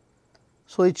us.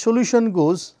 So, its solution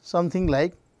goes something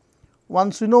like,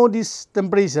 once we know this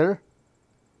temperature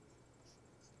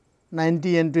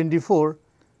 90 and 24,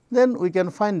 then we can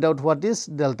find out what is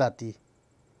delta T.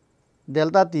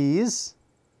 Delta T is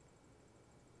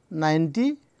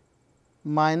 90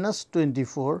 minus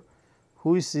 24,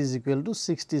 which is equal to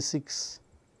 66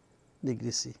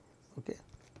 degree C. Okay.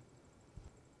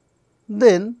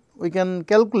 Then we can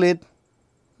calculate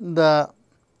the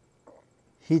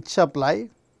heat supply,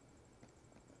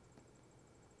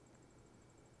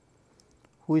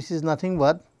 which is nothing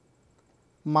but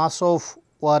mass of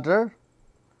water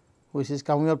which is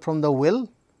coming out from the well,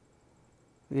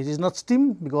 which is not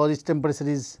steam because its temperature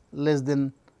is less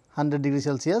than 100 degree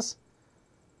Celsius,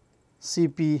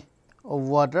 Cp of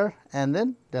water and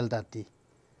then delta T.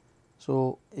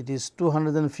 So, it is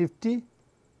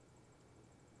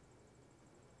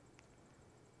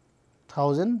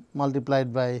 250,000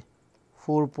 multiplied by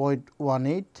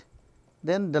 4.18,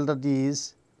 then delta T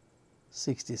is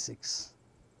 66,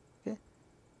 okay.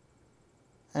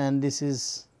 And this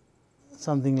is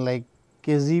something like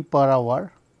kg per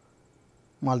hour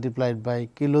multiplied by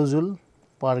kilojoule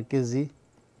per kg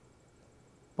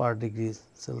per degree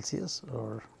Celsius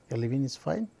or Kelvin is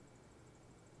fine,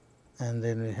 and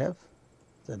then we have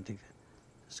centigrade.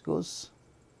 This goes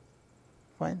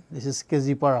fine. This is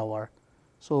kg per hour.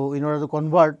 So, in order to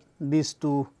convert this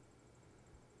to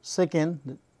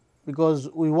second, because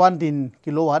we want in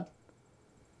kilowatt,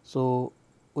 so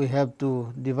we have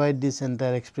to divide this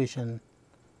entire expression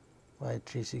by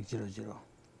 3600.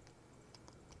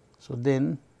 So,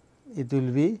 then it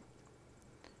will be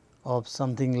of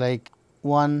something like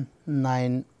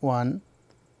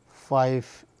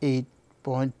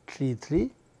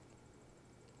 19158.33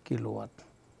 kilowatt.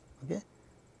 Okay.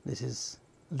 This is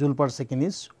joule per second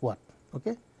is watt,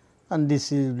 okay, and this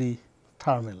will be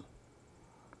thermal,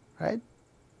 right.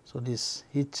 So, this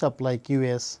heat supply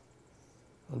QS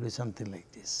will be something like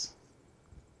this.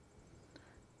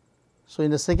 So,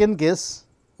 in the second case,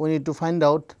 we need to find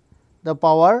out the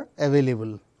power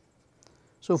available.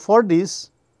 So, for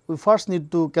this we first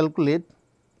need to calculate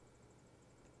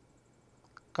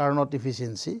Carnot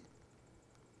efficiency,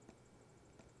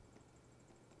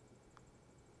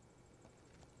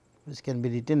 which can be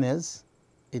written as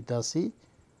eta C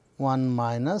 1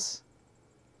 minus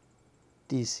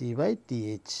T C by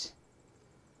T H.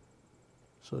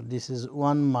 So, this is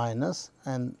 1 minus,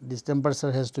 and this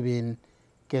temperature has to be in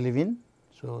Kelvin.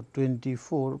 So,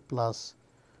 24 plus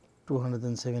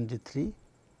 273,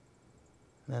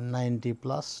 then 90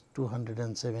 plus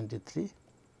 273.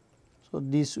 So,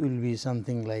 this will be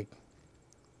something like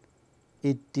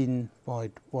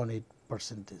 18.18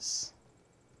 percentage.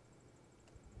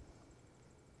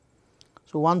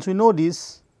 So, once we know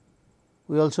this,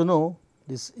 we also know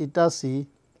this eta C,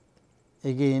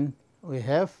 again we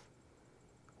have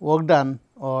work done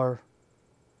or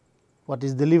what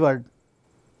is delivered,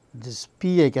 this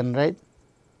P I can write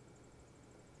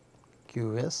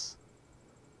QS.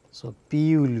 So,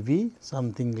 P will be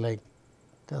something like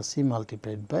eta C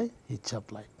multiplied by heat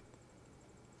supply.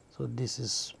 So, this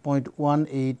is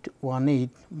 0.1818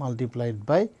 multiplied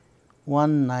by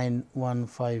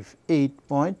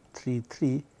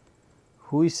 19158.33,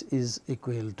 which is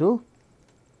equal to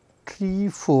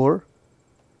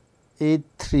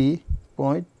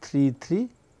 3483.33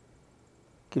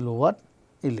 kilowatt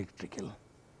electrical.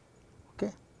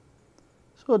 Okay.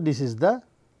 So, this is the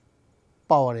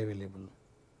power available,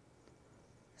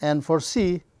 and for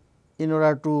C, in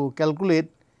order to calculate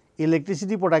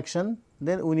electricity production,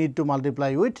 then we need to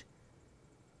multiply with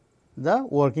the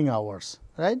working hours,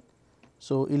 right.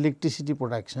 So, electricity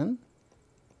production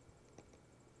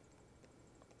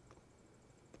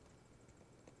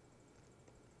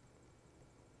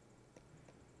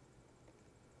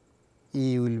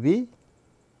E will be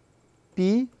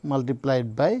P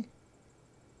multiplied by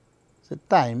the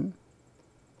time,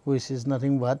 which is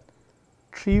nothing but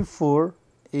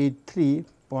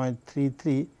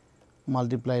 3483.33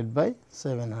 multiplied by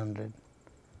 700.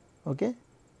 Okay.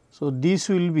 So, this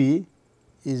will be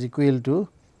is equal to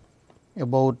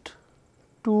about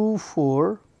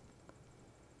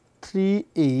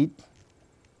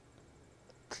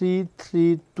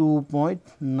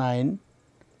 2438332.9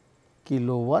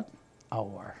 kilowatt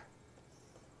hour.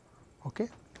 Okay.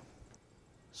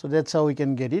 So, that is how we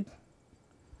can get it.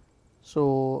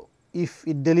 So, if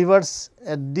it delivers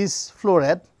at this flow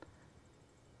rate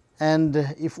and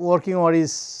if working hour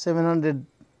is 700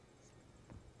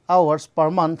 hours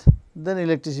per month, then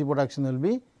electricity production will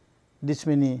be this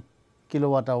many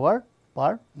kilowatt hour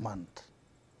per month.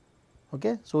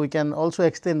 Okay. So, we can also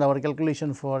extend our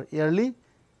calculation for yearly,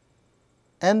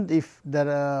 and if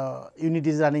the unit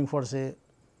is running for say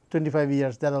 25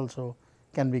 years, that also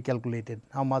can be calculated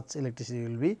how much electricity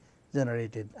will be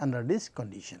generated under this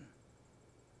condition.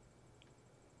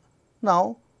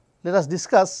 Now, let us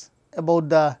discuss about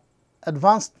the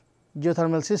advanced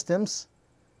geothermal systems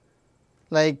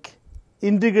like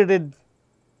integrated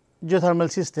geothermal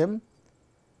system.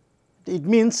 It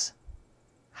means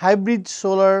hybrid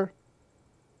solar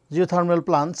geothermal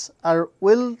plants are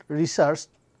well researched.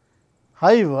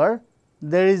 However,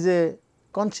 there is a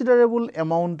considerable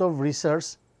amount of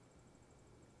research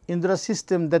in the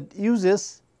system that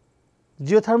uses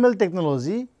geothermal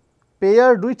technology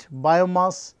paired with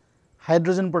biomass,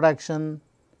 hydrogen production,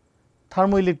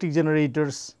 thermoelectric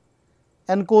generators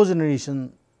and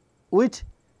cogeneration with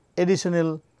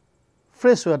additional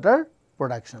freshwater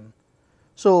production.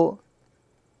 So,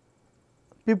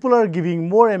 people are giving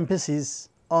more emphasis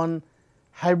on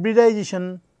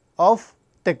hybridization of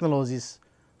technologies,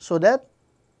 so that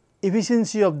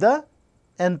efficiency of the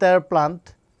entire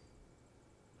plant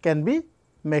can be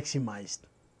maximized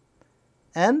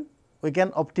and we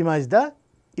can optimize the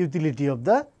utility of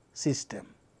the system.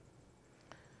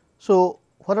 So,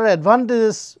 what are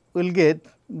advantages we will get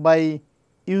by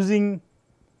using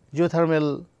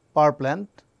geothermal power plant?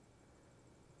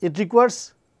 It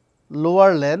requires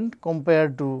lower land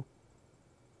compared to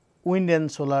wind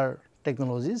and solar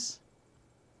technologies.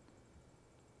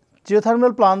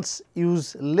 Geothermal plants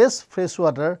use less fresh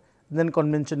water than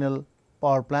conventional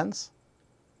power plants.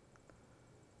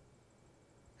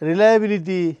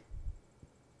 Reliability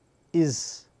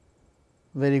is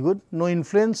very good, no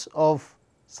influence of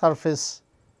surface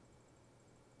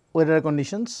weather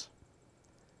conditions.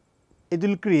 It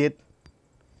will create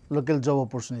local job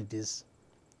opportunities.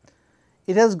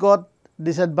 It has got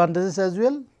disadvantages as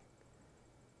well.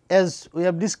 As we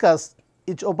have discussed,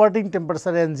 its operating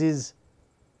temperature range is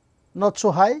not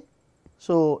so high.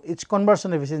 So, its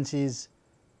conversion efficiency is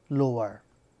lower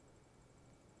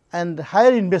and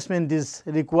higher investment is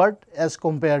required as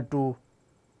compared to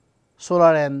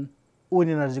solar and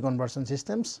wind energy conversion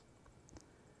systems.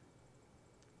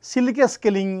 Silica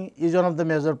scaling is one of the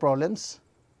major problems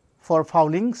for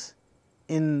foulings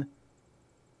in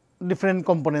different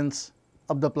components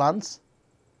of the plants,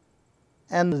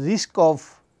 and risk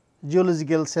of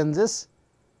geological changes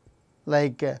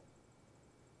like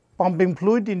pumping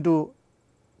fluid into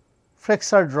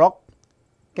fractured rock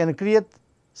can create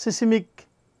seismic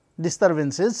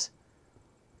disturbances,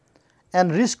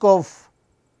 and risk of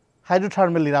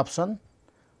hydrothermal eruption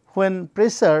when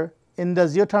pressure in the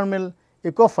geothermal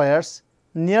aquifers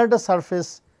near the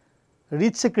surface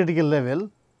reach a critical level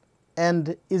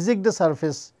and eject the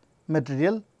surface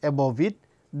material above it,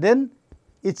 then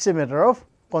it is a matter of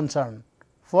concern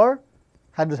for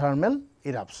hydrothermal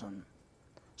eruption.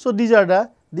 So, these are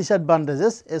the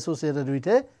disadvantages associated with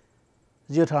a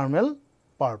geothermal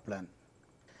power plant.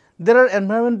 There are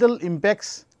environmental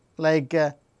impacts like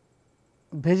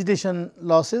vegetation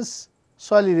losses,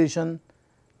 soil erosion,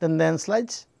 then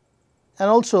landslides, and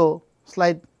also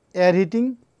slight air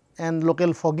heating and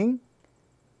local fogging.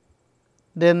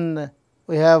 Then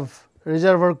we have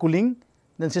reservoir cooling,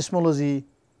 then seismology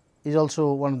is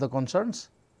also one of the concerns.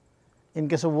 In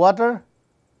case of water,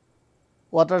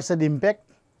 watershed impact,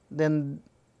 then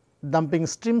dumping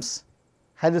streams,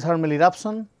 hydrothermal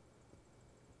eruption,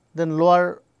 then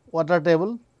lower water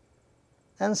table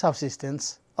and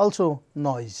subsidence, also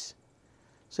noise.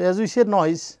 So, as we said,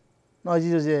 noise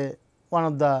is one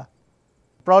of the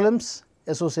problems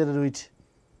associated with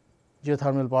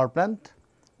geothermal power plant.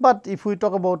 But if we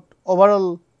talk about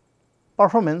overall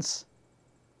performance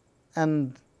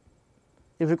and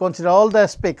if we consider all the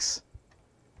aspects,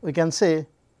 we can say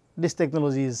this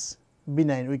technology is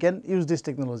benign. We can use this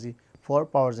technology for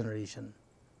power generation.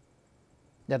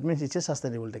 That means it is a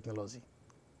sustainable technology.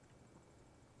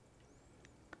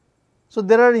 So,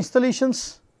 there are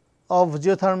installations of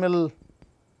geothermal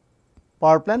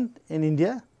power plant in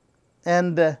India,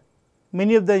 and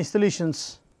many of the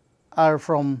installations are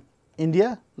from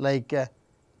India, like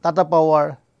Tata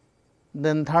Power,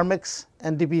 then Thermex,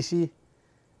 NTPC,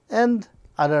 and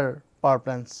other power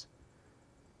plants.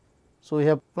 So, we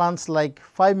have plants like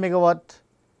 5 megawatt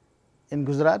in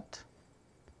Gujarat,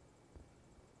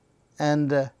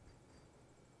 and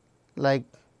like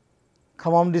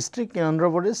Khammam district in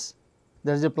Andhra Pradesh,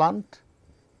 there is a plant,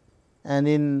 and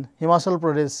in Himachal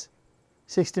Pradesh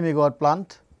 60 megawatt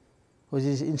plant, which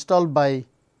is installed by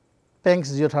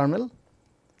Panks Geothermal.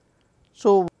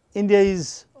 So, India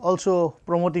is also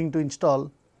promoting to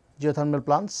install geothermal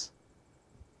plants,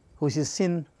 which is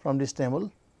seen from this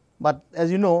table, but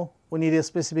as you know, we need a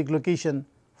specific location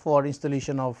for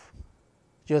installation of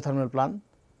geothermal plant.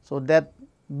 So, that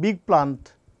big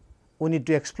plant we need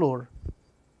to explore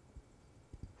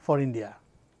for India.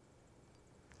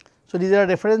 So, these are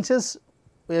references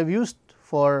we have used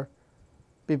for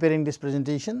preparing this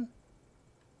presentation,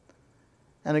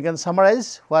 and we can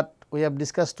summarize what we have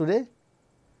discussed today.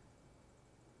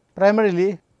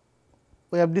 Primarily,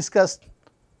 we have discussed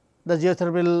the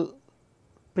geothermal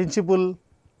principle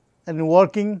and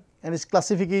working and its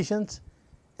classifications,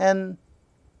 and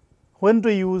when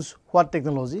to use what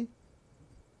technology,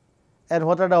 and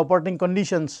what are the operating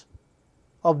conditions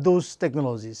of those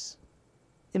technologies.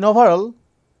 In overall,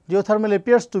 geothermal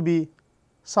appears to be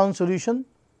sound solution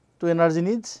to energy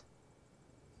needs.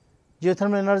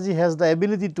 Geothermal energy has the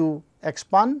ability to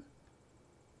expand,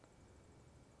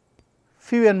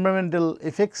 few environmental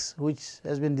effects which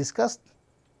has been discussed,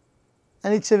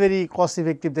 and it is a very cost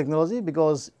effective technology,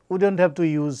 because we do not have to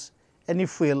use any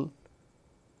fuel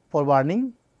for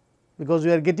burning, because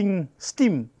we are getting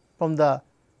steam from the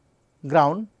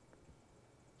ground.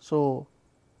 So,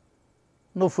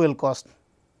 no fuel cost,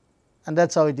 and that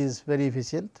is how it is very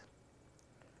efficient.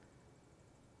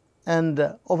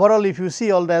 And overall, if you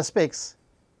see all the aspects,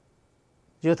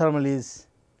 geothermal is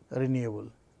renewable.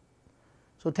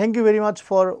 So, thank you very much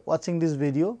for watching this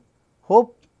video.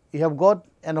 Hope you have got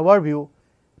an overview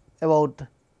about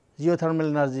geothermal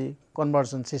energy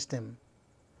conversion system.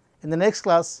 In the next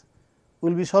class,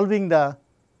 we will be solving the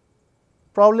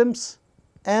problems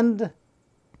and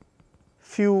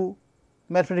few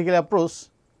mathematical approach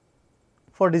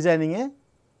for designing a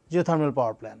geothermal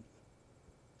power plant.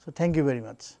 So, thank you very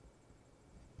much.